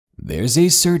There's a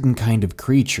certain kind of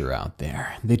creature out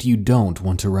there that you don't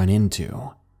want to run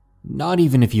into. Not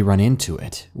even if you run into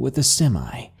it with a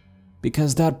semi,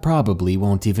 because that probably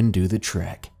won't even do the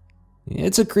trick.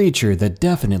 It's a creature that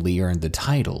definitely earned the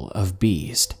title of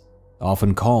beast,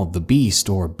 often called the beast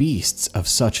or beasts of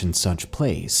such and such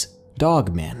place,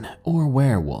 dogmen or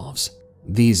werewolves.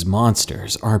 These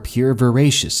monsters are pure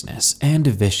voraciousness and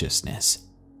viciousness.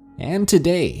 And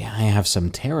today I have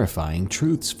some terrifying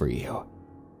truths for you.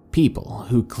 People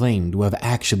who claim to have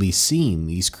actually seen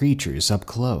these creatures up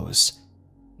close.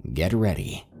 Get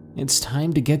ready, it's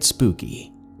time to get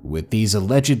spooky with these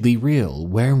allegedly real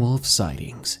werewolf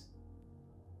sightings.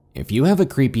 If you have a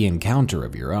creepy encounter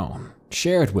of your own,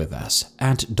 share it with us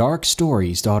at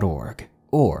darkstories.org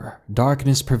or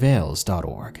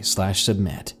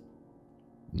darknessprevails.org/submit.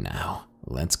 Now,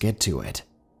 let's get to it.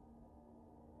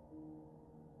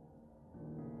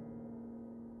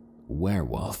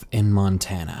 Werewolf in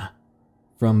Montana,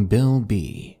 from Bill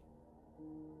B.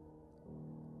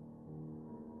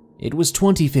 It was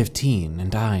 2015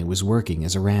 and I was working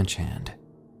as a ranch hand.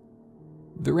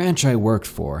 The ranch I worked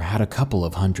for had a couple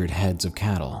of hundred heads of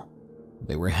cattle.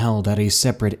 They were held at a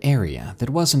separate area that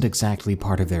wasn't exactly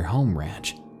part of their home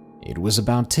ranch. It was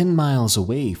about 10 miles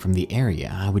away from the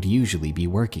area I would usually be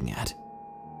working at.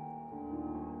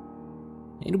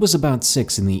 It was about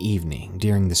 6 in the evening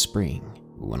during the spring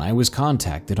when I was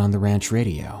contacted on the ranch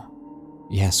radio.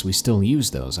 Yes, we still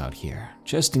use those out here,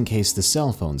 just in case the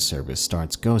cell phone service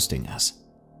starts ghosting us.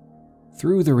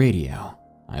 Through the radio,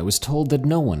 I was told that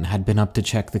no one had been up to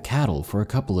check the cattle for a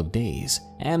couple of days,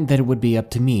 and that it would be up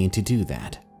to me to do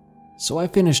that. So I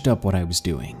finished up what I was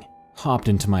doing, hopped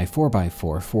into my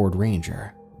 4x4 Ford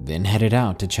Ranger, then headed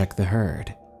out to check the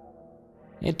herd.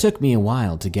 It took me a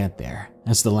while to get there,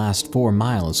 as the last 4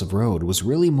 miles of road was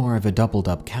really more of a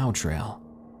doubled-up cow trail.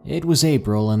 It was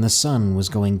April and the sun was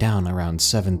going down around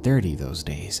 7:30 those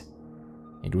days.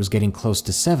 It was getting close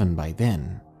to 7 by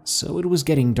then, so it was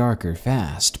getting darker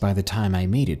fast by the time I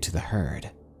made it to the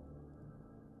herd.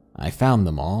 I found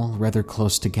them all rather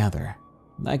close together,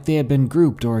 like they had been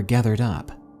grouped or gathered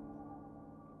up.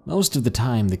 Most of the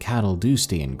time the cattle do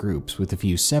stay in groups with a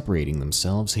few separating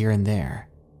themselves here and there,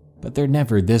 but they're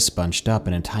never this bunched up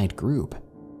in a tight group,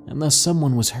 unless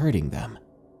someone was herding them.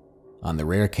 On the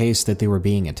rare case that they were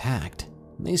being attacked,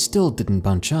 they still didn't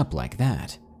bunch up like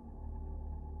that.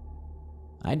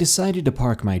 I decided to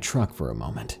park my truck for a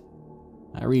moment.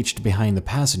 I reached behind the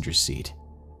passenger seat.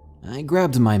 I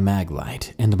grabbed my mag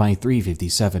light and my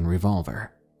 .357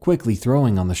 revolver, quickly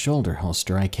throwing on the shoulder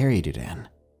holster I carried it in.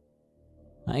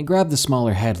 I grabbed the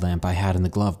smaller headlamp I had in the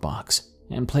glove box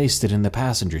and placed it in the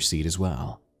passenger seat as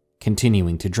well,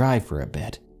 continuing to drive for a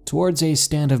bit towards a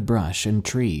stand of brush and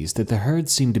trees that the herd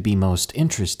seemed to be most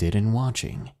interested in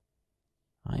watching.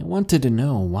 I wanted to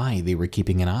know why they were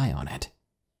keeping an eye on it.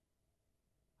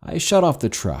 I shut off the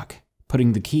truck,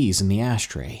 putting the keys in the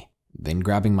ashtray, then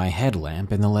grabbing my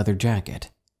headlamp and the leather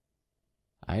jacket.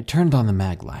 I turned on the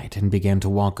mag light and began to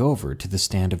walk over to the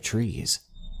stand of trees.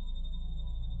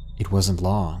 It wasn't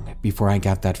long before I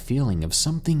got that feeling of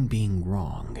something being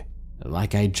wrong.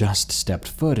 Like I just stepped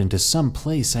foot into some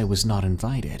place I was not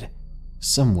invited,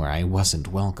 somewhere I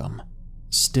wasn't welcome.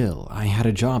 Still, I had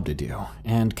a job to do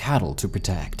and cattle to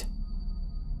protect.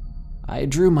 I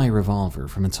drew my revolver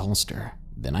from its holster,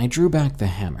 then I drew back the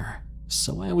hammer,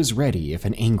 so I was ready if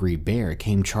an angry bear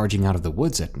came charging out of the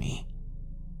woods at me.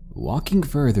 Walking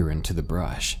further into the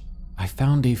brush, I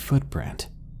found a footprint.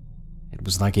 It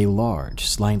was like a large,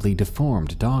 slightly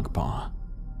deformed dog paw.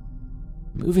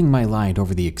 Moving my light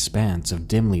over the expanse of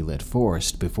dimly lit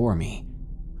forest before me,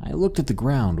 I looked at the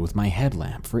ground with my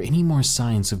headlamp for any more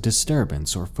signs of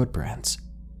disturbance or footprints.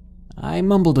 I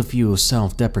mumbled a few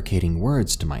self-deprecating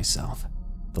words to myself,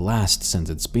 the last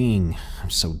sentence being, "I'm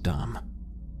so dumb."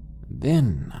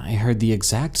 Then I heard the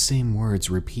exact same words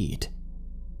repeat.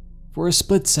 For a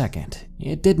split second,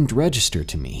 it didn't register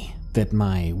to me that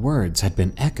my words had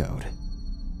been echoed.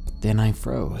 But then I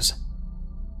froze.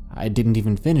 I didn't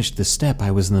even finish the step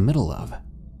I was in the middle of.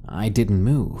 I didn't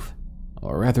move,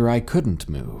 or rather I couldn't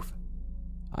move.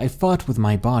 I fought with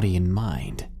my body and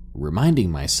mind,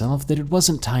 reminding myself that it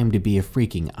wasn't time to be a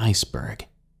freaking iceberg,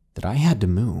 that I had to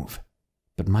move,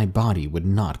 but my body would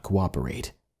not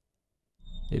cooperate.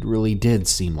 It really did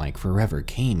seem like forever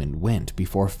came and went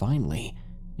before finally,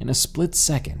 in a split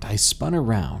second, I spun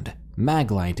around,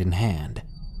 maglite in hand,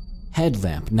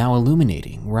 headlamp now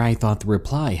illuminating where I thought the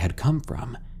reply had come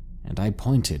from, and I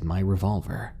pointed my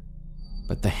revolver.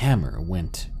 But the hammer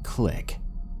went click.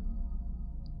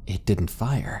 It didn't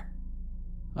fire.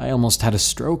 I almost had a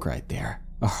stroke right there,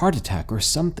 a heart attack or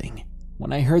something,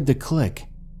 when I heard the click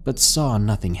but saw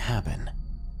nothing happen.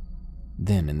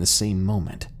 Then, in the same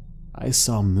moment, I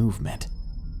saw movement.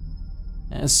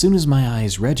 As soon as my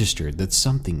eyes registered that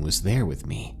something was there with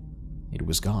me, it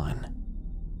was gone.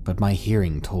 But my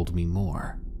hearing told me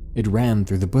more. It ran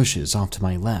through the bushes off to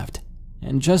my left,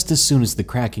 and just as soon as the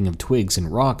cracking of twigs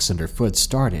and rocks underfoot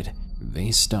started,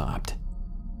 they stopped.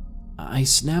 I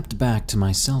snapped back to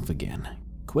myself again,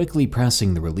 quickly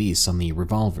pressing the release on the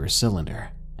revolver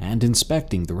cylinder and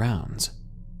inspecting the rounds.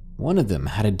 One of them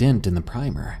had a dent in the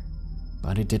primer,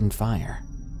 but it didn't fire.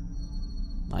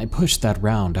 I pushed that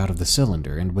round out of the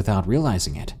cylinder and, without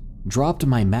realizing it, dropped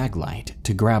my maglite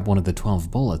to grab one of the 12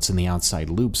 bullets in the outside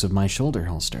loops of my shoulder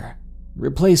holster,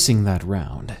 replacing that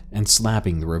round and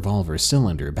slapping the revolver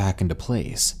cylinder back into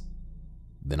place.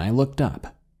 Then I looked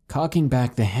up, cocking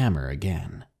back the hammer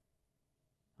again.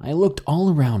 I looked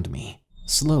all around me,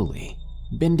 slowly,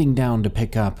 bending down to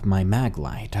pick up my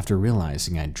maglite after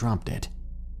realizing I'd dropped it.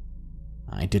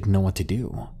 I didn't know what to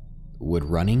do. Would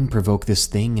running provoke this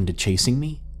thing into chasing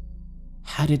me?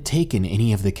 Had it taken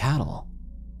any of the cattle?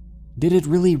 Did it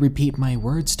really repeat my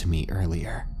words to me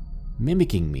earlier,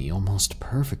 mimicking me almost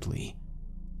perfectly?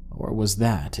 Or was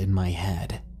that in my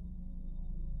head?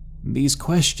 These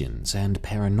questions and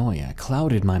paranoia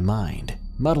clouded my mind,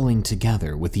 muddling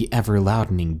together with the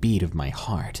ever-loudening beat of my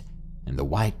heart and the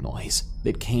white noise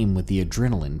that came with the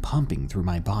adrenaline pumping through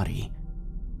my body.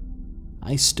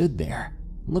 I stood there,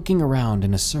 looking around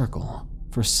in a circle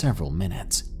for several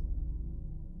minutes.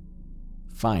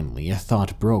 Finally, a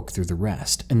thought broke through the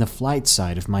rest, and the flight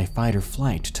side of my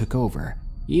fight-or-flight took over,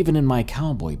 even in my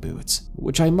cowboy boots,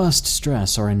 which I must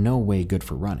stress are in no way good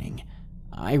for running.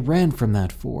 I ran from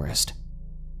that forest.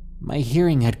 My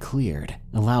hearing had cleared,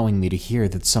 allowing me to hear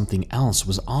that something else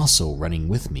was also running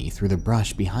with me through the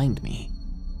brush behind me.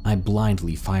 I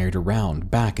blindly fired a round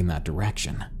back in that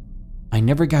direction. I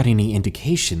never got any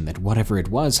indication that whatever it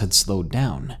was had slowed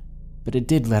down, but it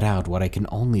did let out what I can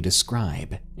only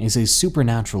describe as a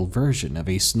supernatural version of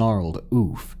a snarled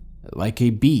oof, like a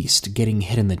beast getting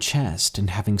hit in the chest and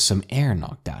having some air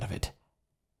knocked out of it.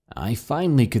 I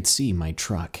finally could see my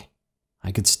truck.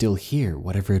 I could still hear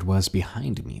whatever it was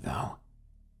behind me, though.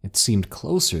 It seemed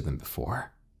closer than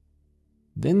before.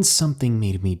 Then something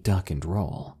made me duck and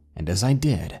roll, and as I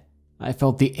did, I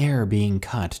felt the air being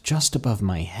cut just above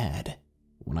my head.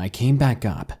 When I came back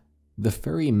up, the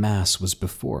furry mass was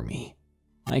before me.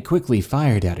 I quickly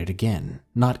fired at it again,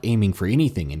 not aiming for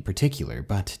anything in particular,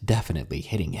 but definitely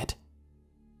hitting it.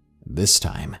 This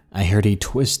time, I heard a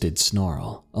twisted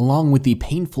snarl, along with the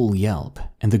painful yelp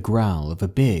and the growl of a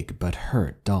big but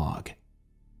hurt dog.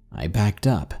 I backed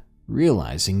up,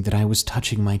 realizing that I was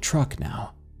touching my truck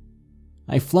now.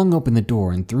 I flung open the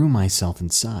door and threw myself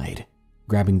inside,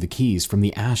 grabbing the keys from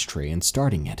the ashtray and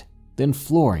starting it, then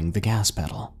flooring the gas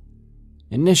pedal.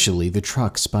 Initially, the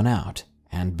truck spun out,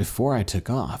 and before I took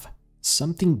off,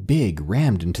 something big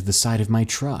rammed into the side of my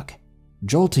truck,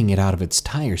 jolting it out of its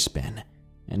tire spin,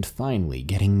 and finally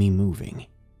getting me moving,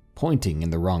 pointing in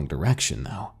the wrong direction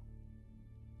though.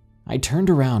 I turned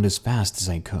around as fast as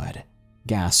I could,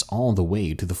 gas all the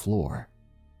way to the floor.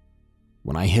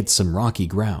 When I hit some rocky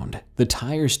ground, the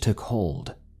tires took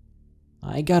hold.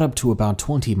 I got up to about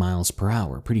 20 miles per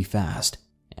hour pretty fast,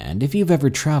 and if you've ever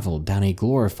traveled down a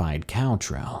glorified cow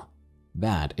trail,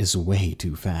 that is way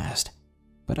too fast,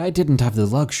 but I didn't have the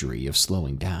luxury of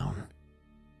slowing down.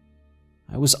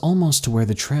 I was almost to where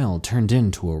the trail turned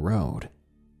into a road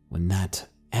when that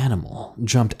animal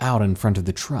jumped out in front of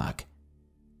the truck.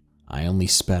 I only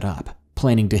sped up,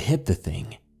 planning to hit the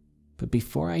thing, but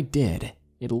before I did,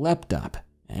 it leapt up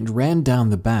and ran down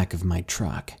the back of my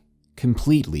truck,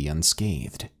 completely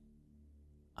unscathed.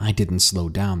 I didn't slow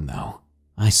down though.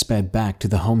 I sped back to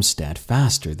the homestead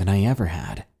faster than I ever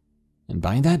had, and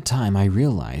by that time I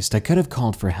realized I could have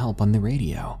called for help on the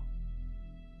radio.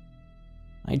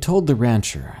 I told the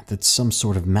rancher that some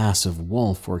sort of massive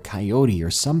wolf or coyote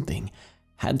or something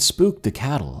had spooked the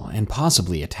cattle and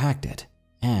possibly attacked it,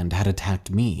 and had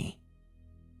attacked me.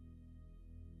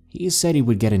 He said he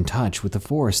would get in touch with the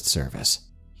Forest Service.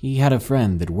 He had a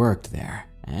friend that worked there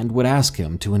and would ask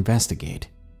him to investigate.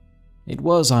 It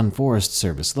was on Forest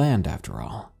Service land after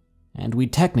all, and we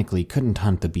technically couldn't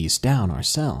hunt the beast down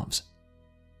ourselves.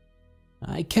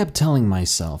 I kept telling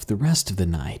myself the rest of the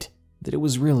night that it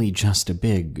was really just a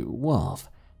big wolf,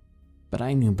 but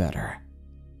I knew better.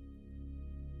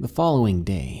 The following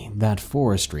day, that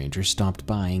forest ranger stopped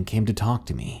by and came to talk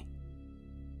to me.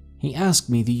 He asked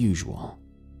me the usual,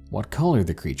 what color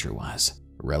the creature was,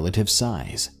 relative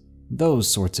size, those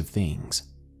sorts of things.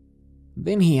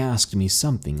 Then he asked me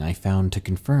something I found to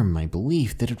confirm my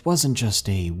belief that it wasn't just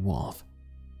a wolf.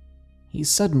 he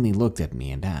suddenly looked at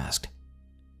me and asked,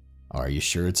 "Are you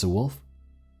sure it's a wolf?"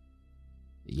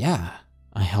 "Yeah,"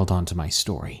 I held on to my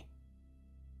story.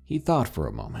 He thought for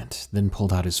a moment, then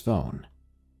pulled out his phone.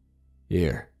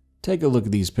 "Here, take a look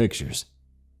at these pictures.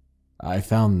 I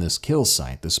found this kill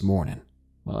site this morning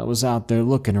while I was out there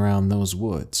looking around those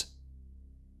woods.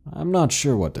 I'm not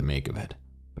sure what to make of it,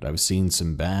 but I've seen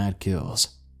some bad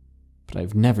kills, but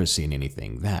I've never seen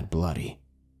anything that bloody."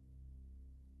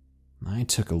 I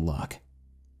took a look.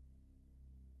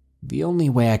 The only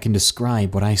way I can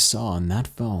describe what I saw on that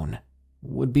phone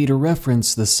would be to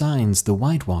reference the signs the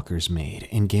White Walkers made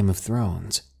in Game of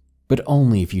Thrones, but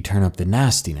only if you turn up the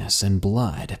nastiness and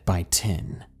blood by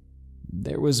 10.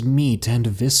 There was meat and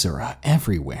viscera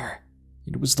everywhere.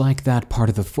 It was like that part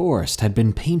of the forest had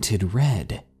been painted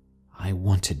red. I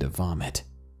wanted to vomit.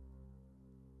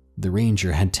 The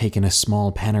ranger had taken a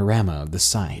small panorama of the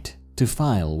site to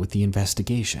file with the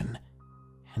investigation,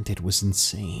 and it was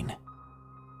insane.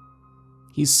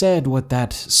 He said what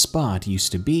that spot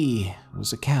used to be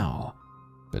was a cow,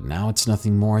 but now it's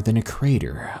nothing more than a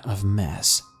crater of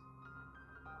mess.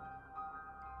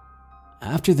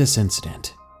 After this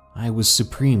incident, I was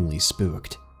supremely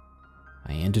spooked.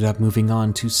 I ended up moving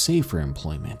on to safer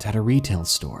employment at a retail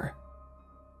store.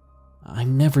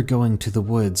 I'm never going to the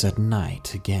woods at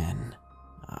night again.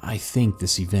 I think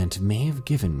this event may have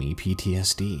given me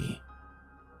PTSD.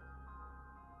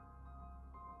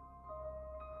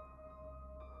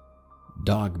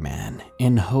 Dogman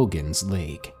in HOGAN'S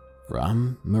Lake,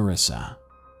 from MARISA.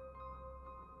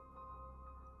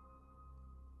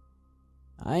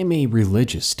 I'm a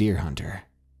religious deer hunter.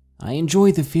 I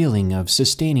enjoy the feeling of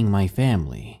sustaining my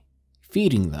family,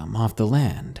 feeding them off the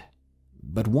land.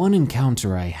 But one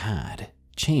encounter I had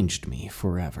changed me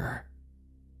forever.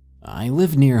 I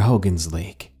live near HOGAN'S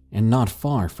Lake, and not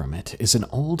far from it is an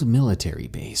old military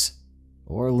base,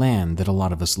 or land that a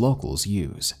lot of us locals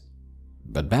use.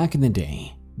 But back in the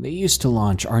day, they used to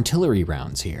launch artillery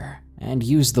rounds here and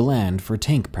use the land for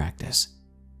tank practice.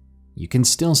 You can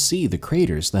still see the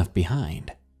craters left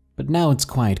behind, but now it's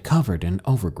quite covered in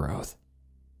overgrowth.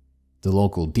 The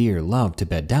local deer love to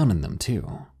bed down in them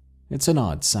too. It's an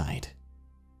odd sight.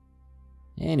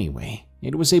 Anyway,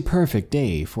 it was a perfect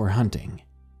day for hunting.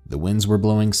 The winds were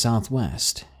blowing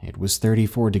southwest. It was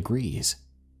 34 degrees.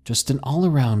 Just an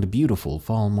all-around beautiful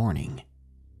fall morning.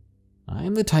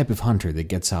 I'm the type of hunter that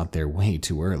gets out there way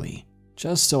too early,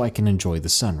 just so I can enjoy the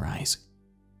sunrise.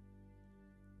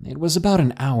 It was about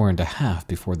an hour and a half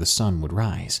before the sun would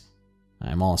rise.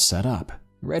 I'm all set up,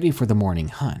 ready for the morning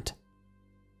hunt.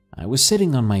 I was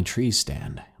sitting on my tree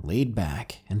stand, laid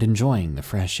back and enjoying the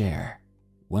fresh air,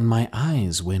 when my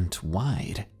eyes went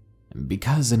wide,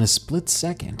 because in a split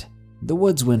second, the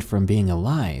woods went from being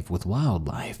alive with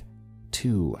wildlife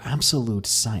to absolute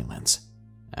silence.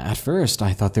 At first,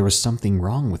 I thought there was something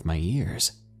wrong with my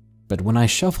ears, but when I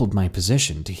shuffled my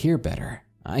position to hear better,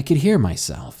 I could hear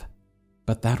myself.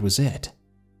 But that was it.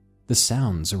 The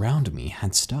sounds around me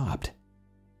had stopped.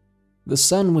 The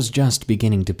sun was just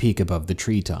beginning to peek above the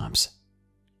treetops.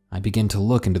 I begin to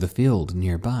look into the field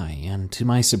nearby, and to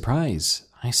my surprise,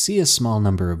 I see a small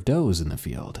number of does in the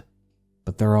field,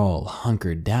 but they're all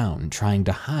hunkered down trying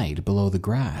to hide below the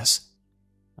grass.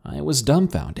 I was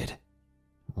dumbfounded.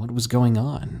 What was going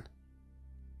on?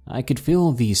 I could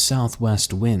feel the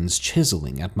southwest winds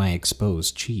chiseling at my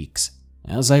exposed cheeks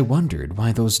as I wondered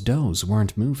why those does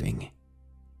weren't moving.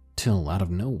 Till out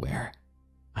of nowhere,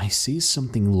 I see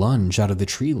something lunge out of the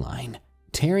tree line,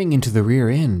 tearing into the rear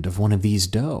end of one of these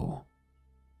doe.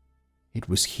 It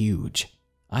was huge.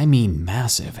 I mean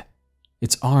massive.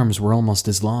 Its arms were almost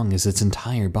as long as its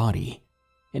entire body,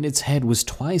 and its head was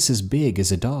twice as big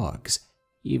as a dog's,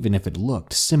 even if it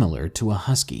looked similar to a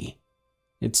husky.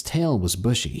 Its tail was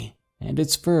bushy, and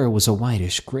its fur was a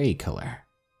whitish-gray color.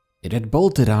 It had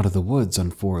bolted out of the woods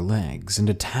on 4 legs and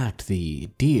attacked the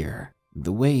deer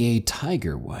the way a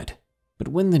tiger would. But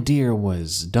when the deer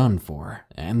was done for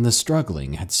and the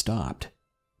struggling had stopped,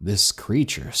 this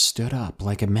creature stood up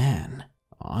like a man,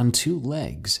 on 2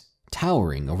 legs,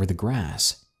 towering over the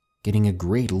grass, getting a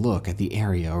great look at the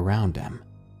area around him.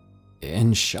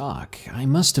 In shock, I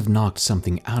must have knocked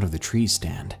something out of the tree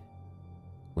stand.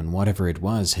 When whatever it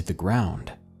was hit the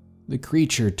ground, the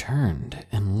creature turned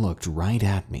and looked right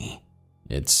at me.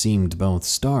 It seemed both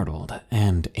startled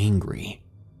and angry.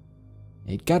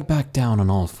 It got back down on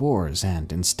all 4s,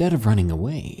 and instead of running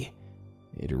away,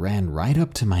 it ran right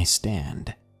up to my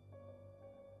stand.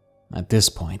 At this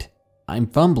point, I'm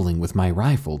fumbling with my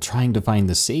rifle trying to find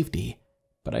the safety,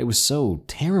 but I was so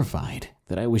terrified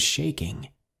that I was shaking.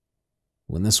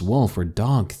 When this wolf or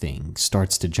dog thing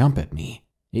starts to jump at me,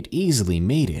 It easily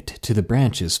made it to the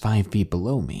branches 5 feet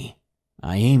below me.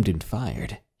 I aimed and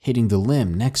fired, hitting the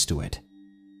limb next to it.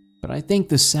 But I think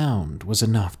the sound was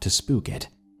enough to spook it,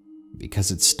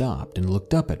 because it stopped and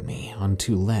looked up at me on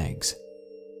 2 legs.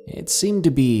 It seemed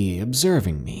to be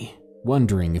observing me,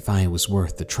 wondering if I was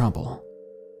worth the trouble.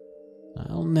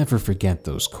 I'll never forget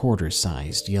those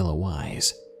quarter-sized yellow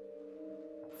eyes.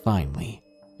 Finally,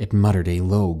 it muttered a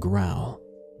low growl,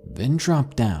 then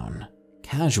dropped down,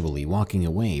 casually walking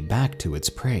away back to its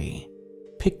prey,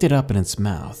 picked it up in its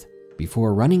mouth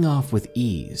before running off with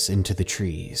ease into the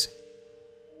trees.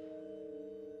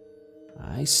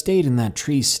 I stayed in that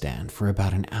tree stand for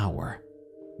about an hour,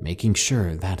 making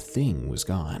sure that thing was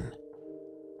gone.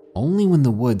 Only when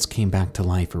the woods came back to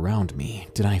life around me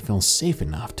did I feel safe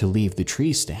enough to leave the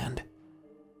tree stand.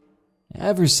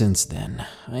 Ever since then,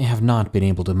 I have not been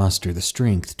able to muster the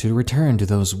strength to return to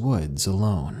those woods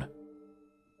alone.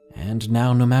 And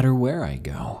now, no matter where I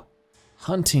go,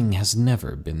 hunting has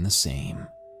never been the same.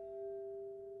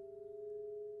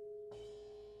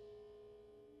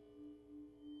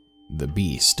 The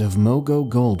Beast of MOGO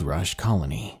Gold Rush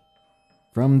Colony,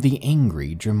 from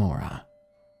THEANGRYDREMORA.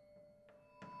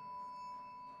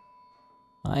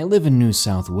 I live in New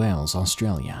South Wales,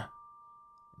 Australia.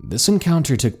 This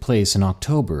encounter took place in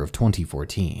October of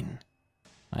 2014.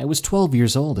 I was 12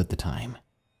 years old at the time,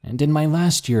 and in my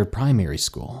last year of primary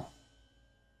school.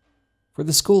 For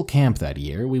the school camp that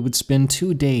year, we would spend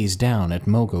 2 days down at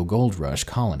MOGO Gold Rush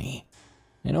Colony,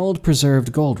 an old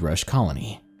preserved gold rush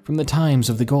colony from the times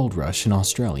of the gold rush in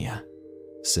Australia,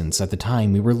 since at the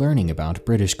time we were learning about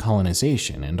British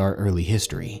colonization and our early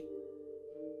history.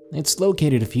 It's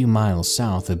located a few miles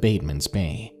south of Bateman's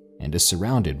Bay and is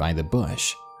surrounded by the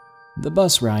bush. The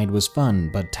bus ride was fun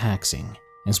but taxing,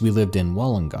 as we lived in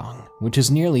Wollongong, which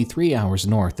is nearly 3 hours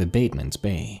north of Bateman's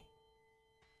Bay.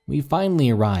 We finally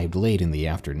arrived late in the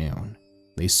afternoon.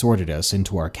 They sorted us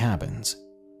into our cabins.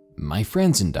 My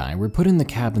friends and I were put in the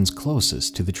cabins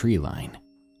closest to the tree line,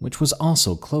 which was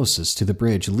also closest to the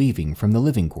bridge leaving from the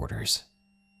living quarters.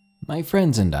 My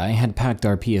friends and I had packed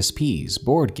our PSPs,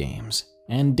 board games,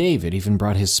 and David even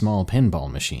brought his small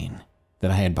pinball machine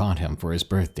that I had bought him for his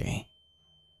birthday.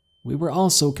 We were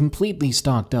also completely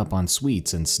stocked up on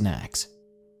sweets and snacks.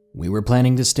 We were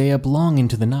planning to stay up long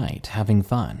into the night, having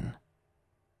fun.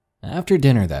 After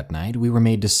dinner that night, we were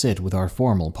made to sit with our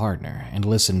formal partner and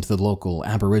listen to the local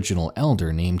Aboriginal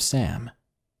elder named Sam.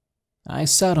 I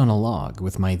sat on a log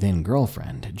with my then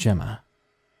girlfriend, Gemma.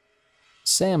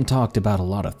 Sam talked about a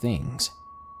lot of things.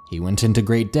 He went into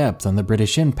great depth on the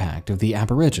British impact of the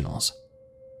Aboriginals.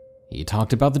 He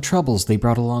talked about the troubles they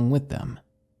brought along with them,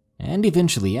 and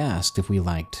eventually asked if we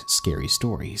liked scary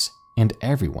stories, and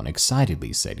everyone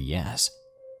excitedly said yes.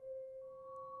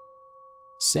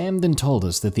 Sam then told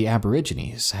us that the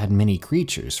Aborigines had many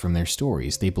creatures from their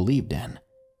stories they believed in,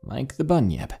 like the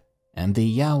Bunyip and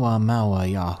the Yawa Mawa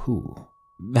Yahoo.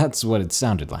 That's what it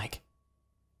sounded like.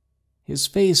 His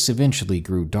face eventually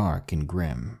grew dark and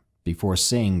grim, before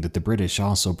saying that the British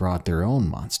also brought their own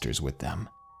monsters with them.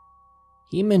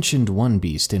 He mentioned one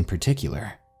beast in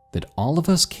particular that all of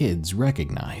us kids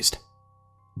recognized: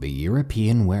 the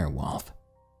European werewolf.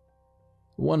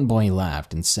 One boy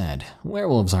laughed and said,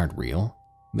 "Werewolves aren't real.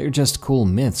 They're just cool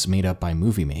myths made up by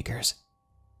movie makers."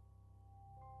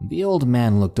 The old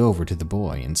man looked over to the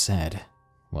boy and said,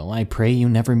 "Well, I pray you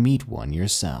never meet one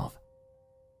yourself."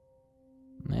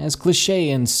 As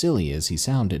cliché and silly as he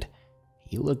sounded,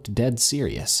 he looked dead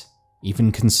serious,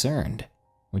 even concerned,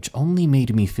 which only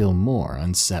made me feel more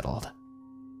unsettled.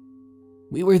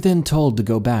 We were then told to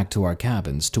go back to our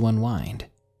cabins to unwind.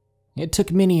 It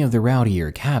took many of the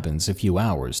rowdier cabins a few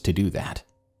hours to do that,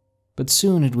 but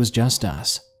soon it was just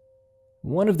us.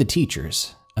 One of the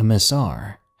teachers, a Miss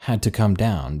R, had to come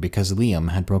down because Liam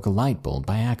had broke a light bulb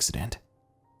by accident,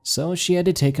 so she had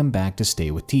to take him back to stay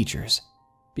with teachers,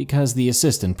 because the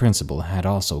assistant principal had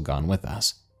also gone with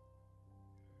us.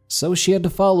 So she had to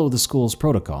follow the school's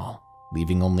protocol,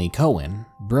 leaving only Cohen,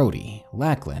 Brody,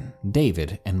 Lachlan,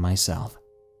 David, and myself.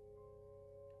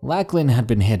 Lachlan had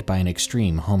been hit by an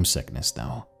extreme homesickness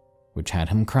though, which had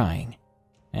him crying,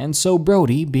 and so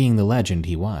Brody, being the legend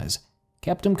he was,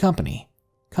 kept him company,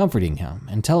 comforting him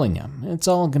and telling him, "It's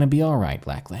all gonna be alright,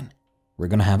 Lachlan. We're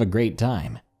gonna have a great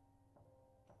time."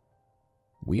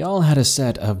 We all had a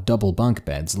set of double bunk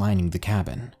beds lining the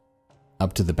cabin,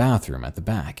 up to the bathroom at the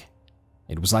back.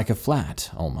 It was like a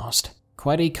flat, almost.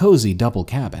 Quite a cozy double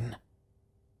cabin.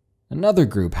 Another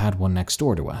group had one next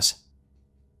door to us.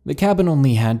 The cabin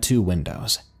only had 2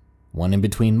 windows, one in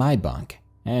between my bunk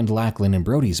and Lachlan and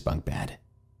Brody's bunk bed,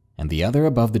 and the other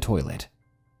above the toilet.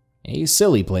 A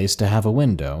silly place to have a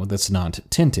window that's not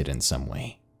tinted in some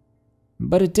way,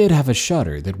 but it did have a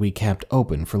shutter that we kept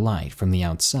open for light from the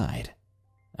outside.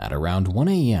 At around 1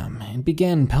 a.m., it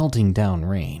began pelting down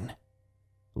rain.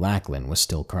 Lachlan was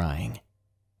still crying.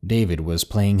 David was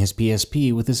playing his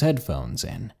PSP with his headphones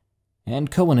in, and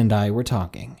Cohen and I were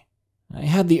talking. I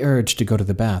had the urge to go to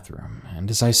the bathroom, and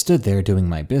as I stood there doing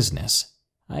my business,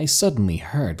 I suddenly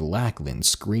heard Lachlan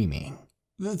screaming.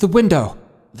 The window!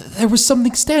 There was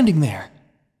something standing there!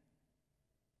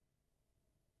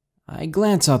 I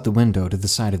glance out the window to the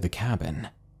side of the cabin,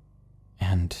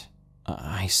 and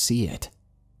I see it.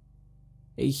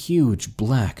 A huge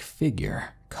black figure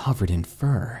covered in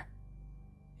fur.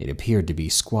 It appeared to be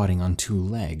squatting on 2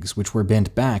 legs, which were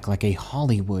bent back like a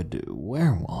Hollywood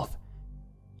werewolf.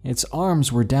 Its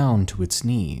arms were down to its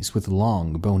knees with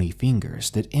long, bony fingers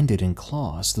that ended in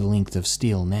claws the length of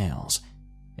steel nails.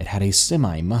 It had a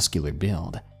semi-muscular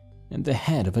build and the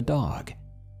head of a dog.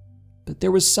 But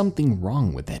there was something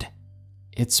wrong with it.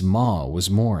 Its maw was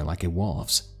more like a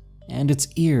wolf's, and its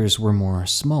ears were more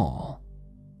small.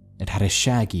 It had a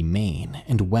shaggy mane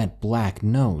and wet black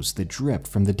nose that dripped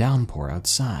from the downpour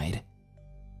outside.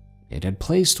 It had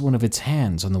placed one of its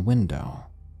hands on the window,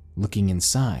 looking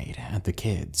inside at the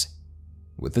kids.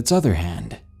 With its other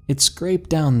hand, it scraped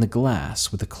down the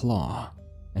glass with a claw,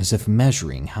 as if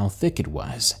measuring how thick it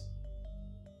was.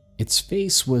 Its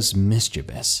face was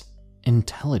mischievous,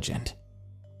 intelligent.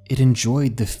 It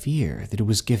enjoyed the fear that it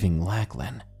was giving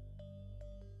Lachlan.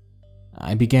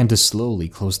 I began to slowly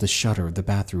close the shutter of the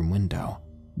bathroom window,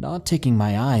 not taking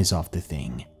my eyes off the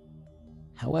thing.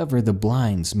 However, the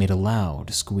blinds made a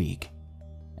loud squeak,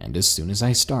 and as soon as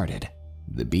I started,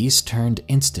 the beast turned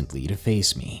instantly to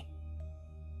face me.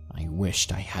 I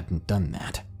wished I hadn't done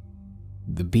that.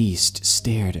 The beast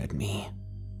stared at me.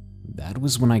 That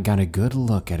was when I got a good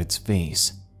look at its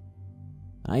face.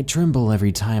 I tremble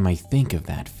every time I think of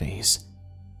that face.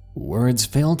 Words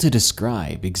fail to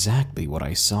describe exactly what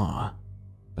I saw,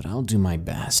 but I'll do my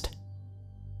best.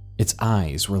 Its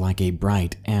eyes were like a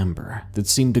bright amber that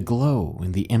seemed to glow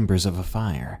in the embers of a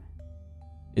fire.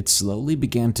 It slowly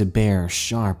began to bare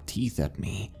sharp teeth at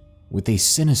me with a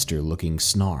sinister-looking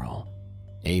snarl,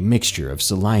 a mixture of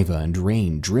saliva and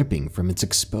rain dripping from its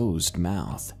exposed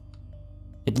mouth.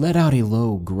 It let out a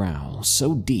low growl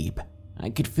so deep I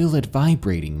could feel it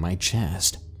vibrating my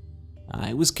chest.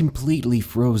 I was completely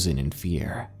frozen in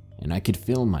fear, and I could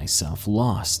feel myself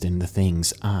lost in the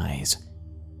thing's eyes.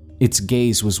 Its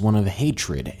gaze was one of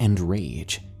hatred and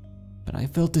rage, but I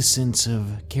felt a sense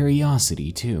of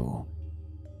curiosity too.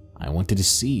 I wanted to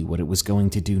see what it was going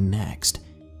to do next,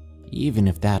 even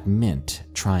if that meant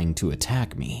trying to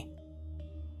attack me.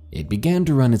 It began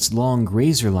to run its long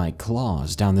razor-like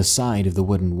claws down the side of the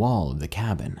wooden wall of the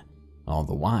cabin. All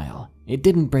the while, it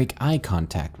didn't break eye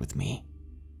contact with me.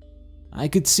 I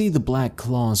could see the black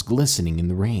claws glistening in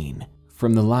the rain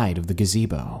from the light of the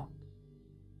gazebo.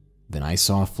 Then I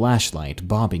saw a flashlight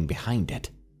bobbing behind it.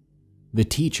 The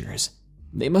teachers,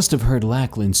 they must have heard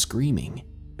Lachlan screaming,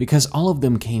 because all of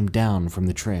them came down from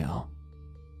the trail.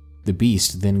 The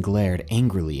beast then glared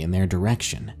angrily in their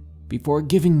direction before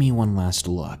giving me one last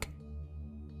look.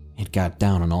 It got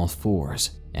down on all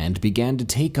fours and began to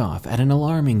take off at an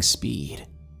alarming speed,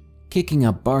 kicking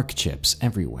up bark chips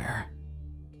everywhere.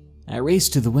 I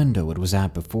raced to the window it was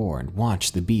at before and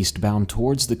watched the beast bound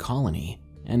towards the colony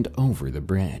and over the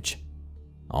bridge.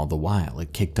 All the while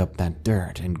it kicked up that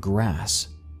dirt and grass.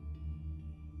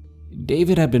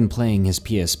 David had been playing his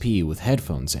PSP with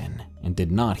headphones in and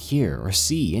did not hear or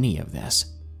see any of this.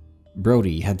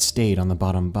 Brody had stayed on the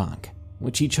bottom bunk,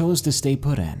 which he chose to stay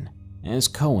put in, as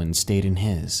Cohen stayed in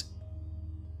his.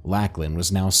 Lachlan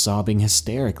was now sobbing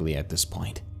hysterically at this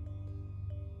point.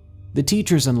 The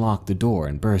teachers unlocked the door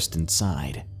and burst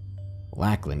inside.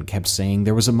 Lachlan kept saying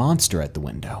there was a monster at the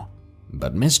window,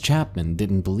 but Miss Chapman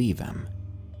didn't believe him.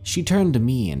 She turned to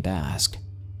me and asked,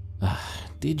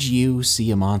 "Did you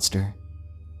see a monster?"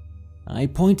 I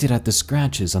pointed at the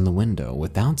scratches on the window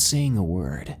without saying a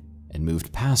word and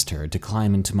moved past her to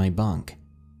climb into my bunk.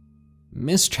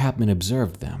 Miss Chapman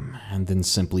observed them and then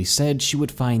simply said she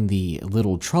would find the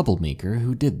little troublemaker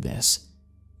who did this,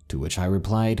 to which I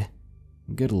replied,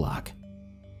 "Good luck."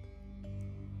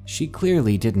 She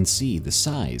clearly didn't see the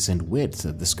size and width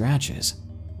of the scratches,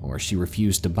 or she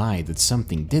refused to buy that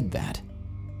something did that,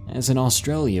 as in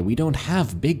Australia we don't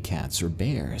have big cats or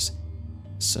bears,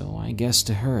 so I guess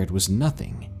to her it was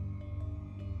nothing.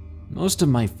 Most of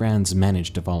my friends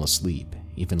managed to fall asleep,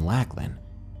 even Lachlan,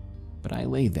 but I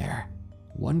lay there,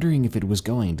 wondering if it was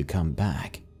going to come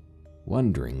back,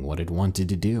 wondering what it wanted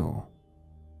to do.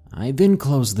 I then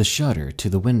closed the shutter to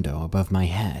the window above my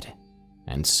head,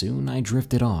 and soon I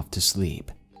drifted off to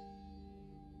sleep.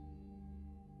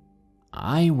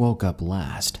 I woke up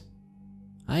last.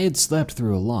 I had slept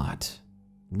through a lot.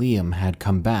 Liam had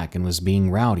come back and was being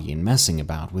rowdy and messing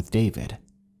about with David.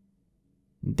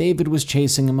 David was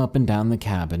chasing him up and down the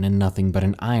cabin in nothing but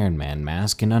an Iron Man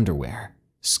mask and underwear,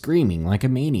 screaming like a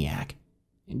maniac.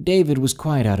 David was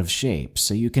quite out of shape,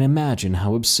 so you can imagine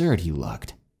how absurd he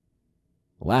looked.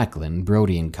 Lachlan,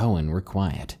 Brody, and Cohen were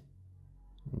quiet.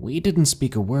 We didn't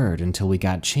speak a word until we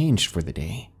got changed for the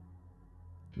day.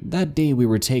 That day we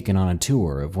were taken on a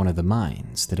tour of one of the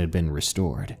mines that had been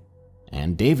restored,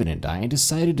 and David and I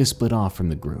decided to split off from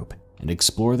the group and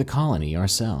explore the colony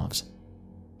ourselves.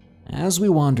 As we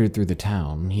wandered through the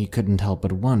town, he couldn't help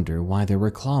but wonder why there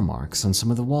were claw marks on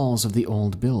some of the walls of the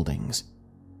old buildings.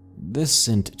 This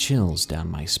sent chills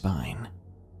down my spine.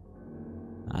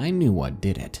 I knew what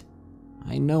did it.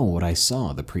 I know what I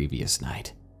saw the previous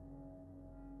night.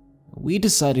 We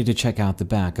decided to check out the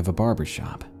back of a barber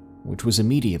shop, which was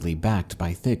immediately backed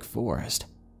by thick forest.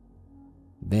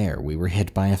 There we were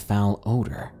hit by a foul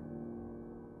odor.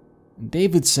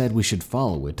 David said we should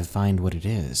follow it to find what it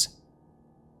is.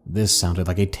 This sounded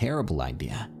like a terrible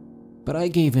idea, but I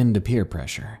gave in to peer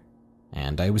pressure,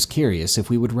 and I was curious if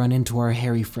we would run into our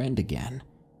hairy friend again.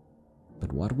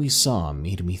 But what we saw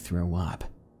made me throw up.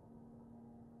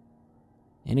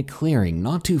 In a clearing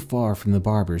not too far from the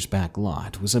barber's back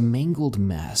lot was a mangled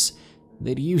mess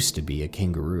that used to be a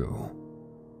kangaroo.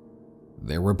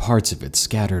 There were parts of it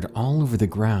scattered all over the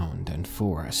ground and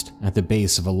forest at the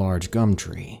base of a large gum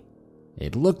tree.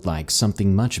 It looked like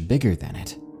something much bigger than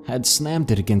it had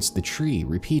slammed it against the tree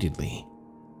repeatedly.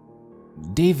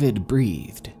 David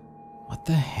breathed. What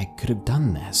the heck could have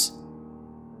done this?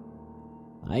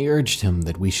 I urged him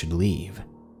that we should leave,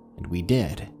 and we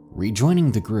did,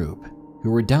 rejoining the group, who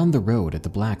were down the road at the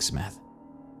blacksmith.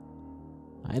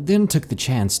 I then took the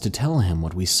chance to tell him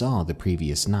what we saw the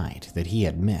previous night that he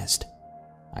had missed.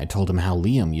 I told him how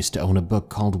Liam used to own a book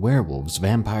called Werewolves,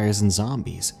 Vampires, and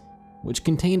Zombies, which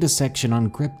contained a section on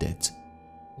cryptids.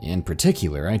 In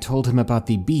particular, I told him about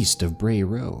the Beast of Bray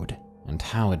Road and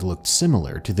how it looked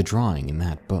similar to the drawing in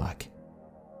that book.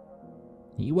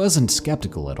 He wasn't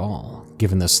skeptical at all,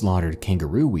 given the slaughtered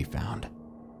kangaroo we found.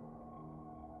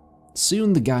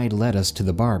 Soon the guide led us to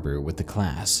the barber with the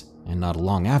class, and not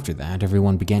long after that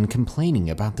everyone began complaining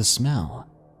about the smell.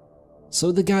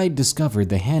 So the guide discovered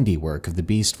the handiwork of the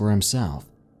beast for himself,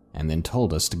 and then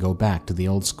told us to go back to the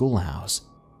old schoolhouse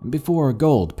before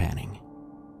gold panning.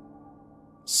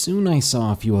 Soon I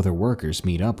saw a few other workers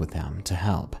meet up with him to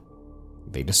help.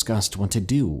 They discussed what to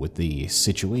do with the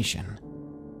situation.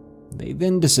 They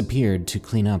then disappeared to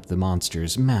clean up the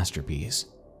monster's masterpiece.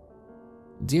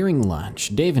 During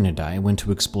lunch, David and I went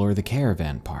to explore the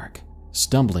caravan park,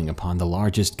 stumbling upon the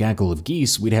largest gaggle of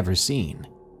geese we'd ever seen.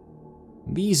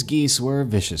 These geese were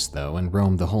vicious though and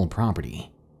roamed the whole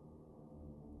property.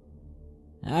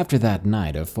 After that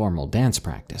night of formal dance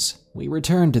practice, we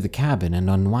returned to the cabin and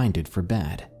unwinded for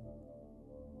bed.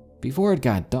 Before it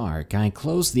got dark, I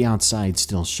closed the outside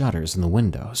steel shutters in the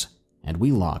windows, and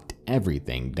we locked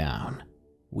everything down.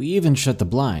 We even shut the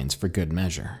blinds for good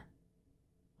measure.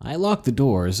 I locked the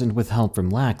doors, and with help from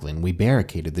Lachlan, we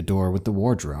barricaded the door with the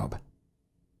wardrobe.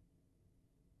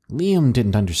 Liam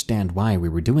didn't understand why we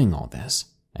were doing all this,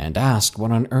 and asked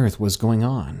what on earth was going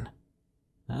on.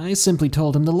 I simply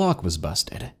told him the lock was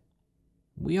busted.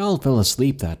 We all fell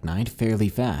asleep that night fairly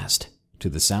fast, to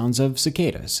the sounds of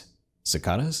cicadas,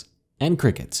 and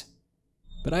crickets.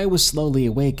 But I was slowly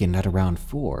awakened at around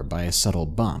 4 by a subtle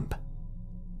bump.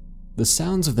 The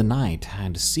sounds of the night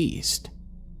had ceased.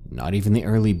 Not even the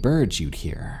early birds you'd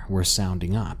hear were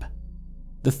sounding up.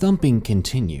 The thumping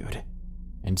continued,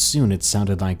 and soon it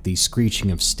sounded like the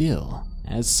screeching of steel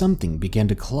as something began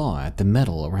to claw at the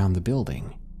metal around the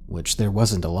building, which there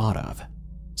wasn't a lot of,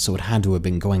 so it had to have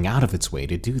been going out of its way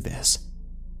to do this.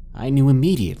 I knew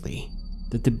immediately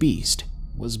that the beast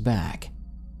was back.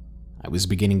 I was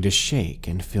beginning to shake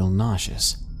and feel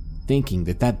nauseous, thinking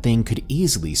that that thing could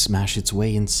easily smash its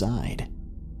way inside.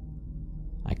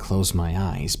 I closed my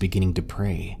eyes, beginning to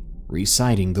pray,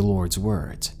 reciting the Lord's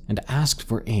words, and asked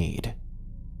for aid.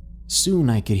 Soon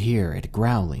I could hear it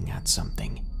growling at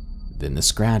something. Then the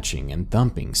scratching and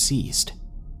thumping ceased.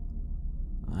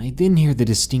 I then hear the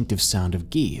distinctive sound of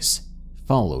geese,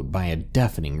 followed by a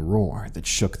deafening roar that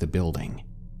shook the building.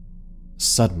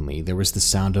 Suddenly, there was the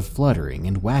sound of fluttering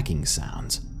and whacking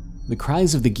sounds. The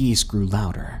cries of the geese grew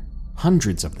louder,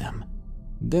 hundreds of them.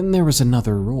 Then there was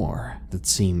another roar that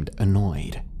seemed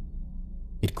annoyed.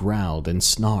 It growled and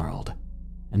snarled,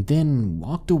 and then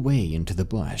walked away into the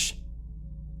bush.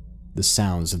 The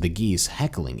sounds of the geese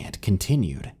heckling it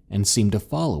continued and seemed to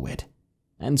follow it,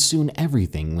 and soon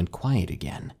everything went quiet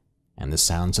again, and the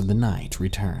sounds of the night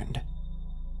returned.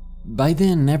 By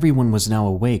then, everyone was now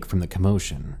awake from the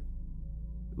commotion.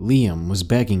 Liam was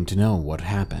begging to know what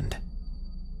happened.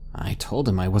 I told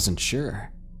him I wasn't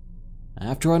sure.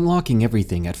 After unlocking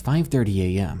everything at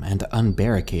 5:30 a.m. and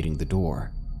unbarricading the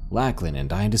door, Lachlan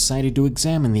and I decided to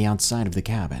examine the outside of the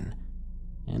cabin,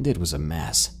 and it was a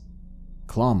mess.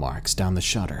 Claw marks down the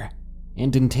shutter,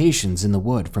 indentations in the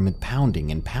wood from it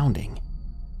pounding and pounding,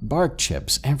 bark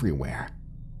chips everywhere,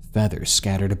 feathers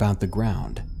scattered about the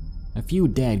ground, a few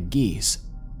dead geese.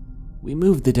 We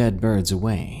moved the dead birds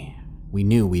away. We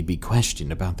knew we'd be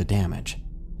questioned about the damage,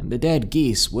 and the dead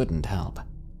geese wouldn't help.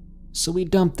 So we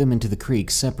dumped them into the creek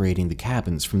separating the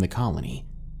cabins from the colony.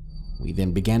 We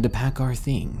then began to pack our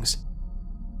things.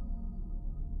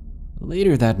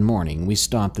 Later that morning, we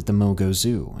stopped at the MOGO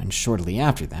Zoo, and shortly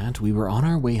after that, we were on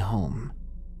our way home.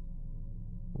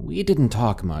 We didn't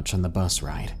talk much on the bus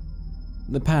ride.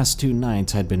 The past 2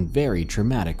 nights had been very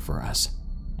traumatic for us,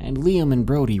 and Liam and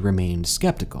Brody remained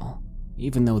skeptical,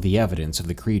 even though the evidence of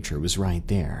the creature was right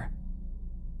there.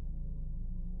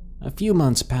 A few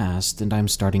months passed, and I'm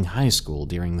starting high school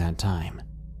during that time.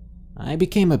 I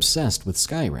became obsessed with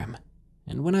Skyrim,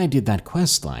 and when I did that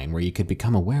questline where you could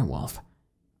become a werewolf,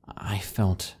 I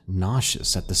felt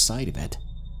nauseous at the sight of it.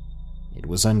 It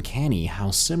was uncanny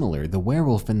how similar the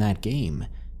werewolf in that game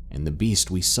and the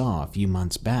beast we saw a few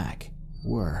months back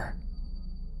were.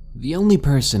 The only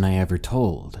person I ever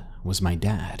told was my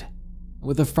dad.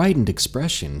 With a frightened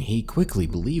expression, he quickly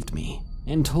believed me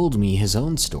and told me his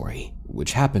own story,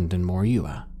 which happened in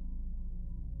Morua.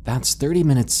 That's 30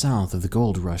 minutes south of the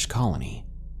Gold Rush colony.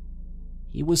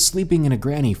 He was sleeping in a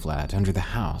granny flat under the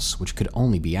house, which could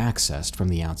only be accessed from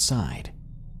the outside.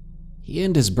 He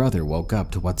and his brother woke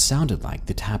up to what sounded like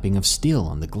the tapping of steel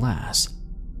on the glass.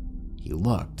 He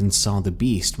looked and saw the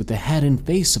beast with the head and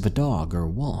face of a dog or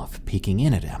wolf peeking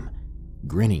in at him,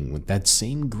 grinning with that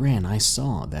same grin I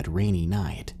saw that rainy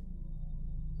night.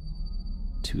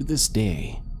 To this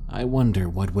day, I wonder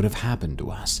what would have happened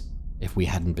to us if we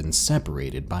hadn't been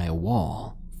separated by a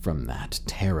wall from that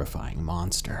terrifying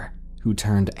monster who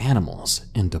turned animals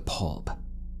into pulp.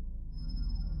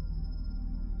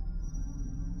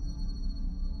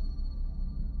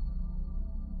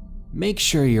 Make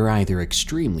sure you're either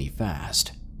extremely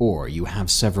fast, or you have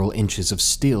several inches of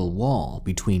steel wall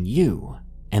between you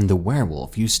and the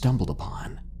werewolf you stumbled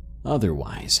upon.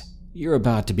 Otherwise, you're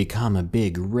about to become a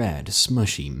big red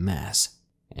smushy mess.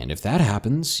 And if that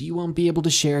happens, you won't be able to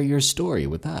share your story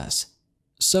with us.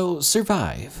 So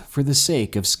survive for the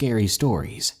sake of scary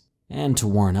stories, and to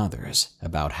warn others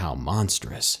about how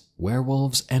monstrous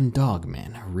werewolves and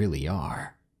dogmen really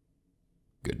are.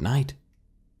 Good night.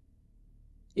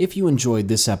 If you enjoyed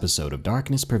this episode of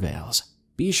Darkness Prevails,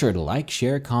 be sure to like,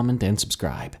 share, comment, and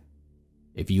subscribe.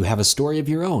 If you have a story of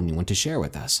your own you want to share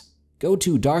with us, go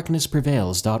to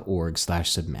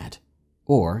darknessprevails.org/submit,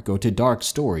 or go to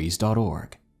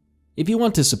darkstories.org. If you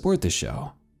want to support the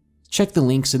show, check the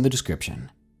links in the description.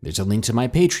 There's a link to my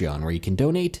Patreon where you can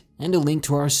donate, and a link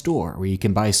to our store where you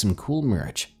can buy some cool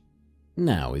merch.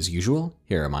 Now, as usual,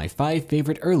 here are my 5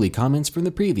 favorite early comments from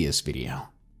the previous video,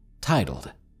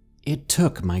 titled, "It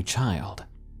Took My Child.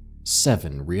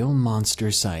 7 Real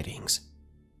Monster Sightings."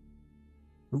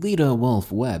 Lita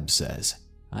Wolf Webb says,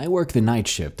 "I work the night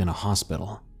shift in a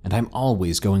hospital, and I'm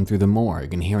always going through the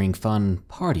morgue and hearing fun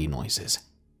party noises.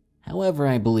 However,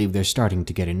 I believe they're starting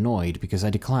to get annoyed because I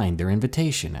declined their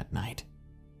invitation at night.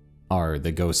 Are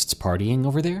the ghosts partying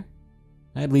over there?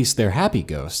 At least they're happy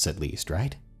ghosts, at least,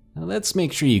 right? Let's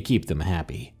make sure you keep them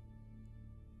happy."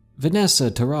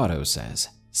 Vanessa Torado says,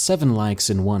 7 likes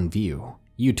and 1 view.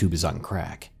 YouTube is on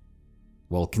crack.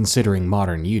 Well, considering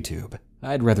modern YouTube,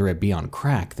 I'd rather it be on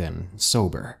crack than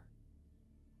sober.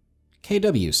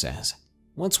 KW says,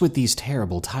 "What's with these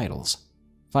terrible titles?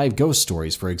 5 Ghost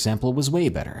Stories, for example, was way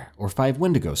better, or 5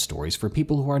 Wendigo Stories for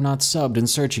people who are not subbed and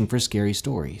searching for scary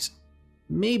stories.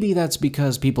 Maybe that's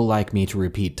because people like me to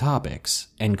repeat topics,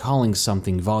 and calling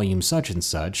something volume such and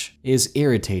such is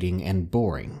irritating and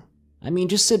boring. I mean,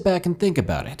 just sit back and think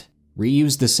about it.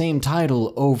 Reuse the same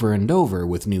title over and over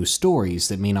with new stories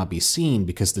that may not be seen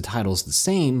because the title's the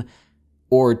same,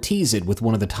 or tease it with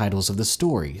one of the titles of the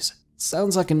stories.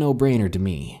 Sounds like a no-brainer to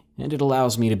me, and it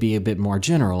allows me to be a bit more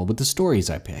general with the stories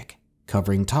I pick,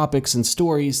 covering topics and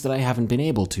stories that I haven't been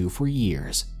able to for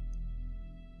years."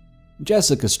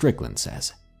 Jessica Strickland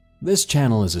says, "This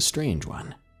channel is a strange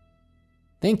one."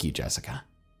 Thank you, Jessica.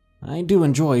 I do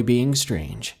enjoy being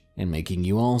strange, and making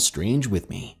you all strange with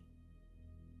me.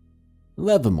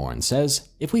 Levamorn says,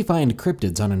 "If we find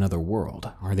cryptids on another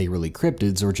world, are they really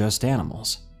cryptids or just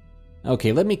animals?"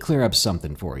 Okay, let me clear up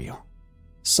something for you.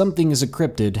 Something is a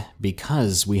cryptid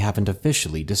because we haven't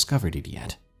officially discovered it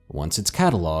yet. Once it's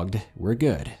cataloged, we're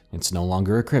good. It's no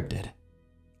longer a cryptid.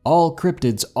 All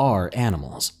cryptids are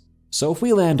animals. So if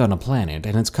we land on a planet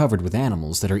and it's covered with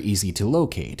animals that are easy to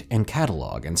locate and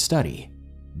catalog and study,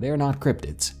 they're not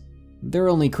cryptids. They're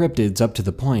only cryptids up to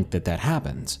the point that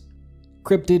happens.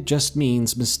 Cryptid just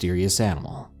means mysterious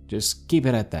animal. Just keep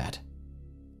it at that.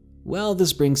 Well,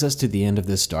 this brings us to the end of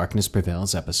this Darkness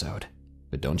Prevails episode.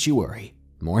 But don't you worry,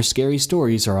 more scary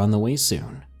stories are on the way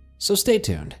soon. So stay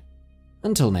tuned.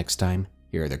 Until next time,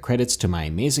 here are the credits to my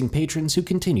amazing patrons who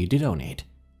continue to donate.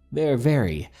 They're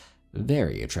very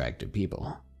attractive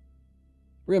people.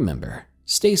 Remember,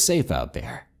 stay safe out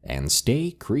there and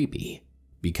stay creepy,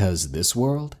 because this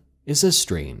world is a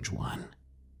strange one.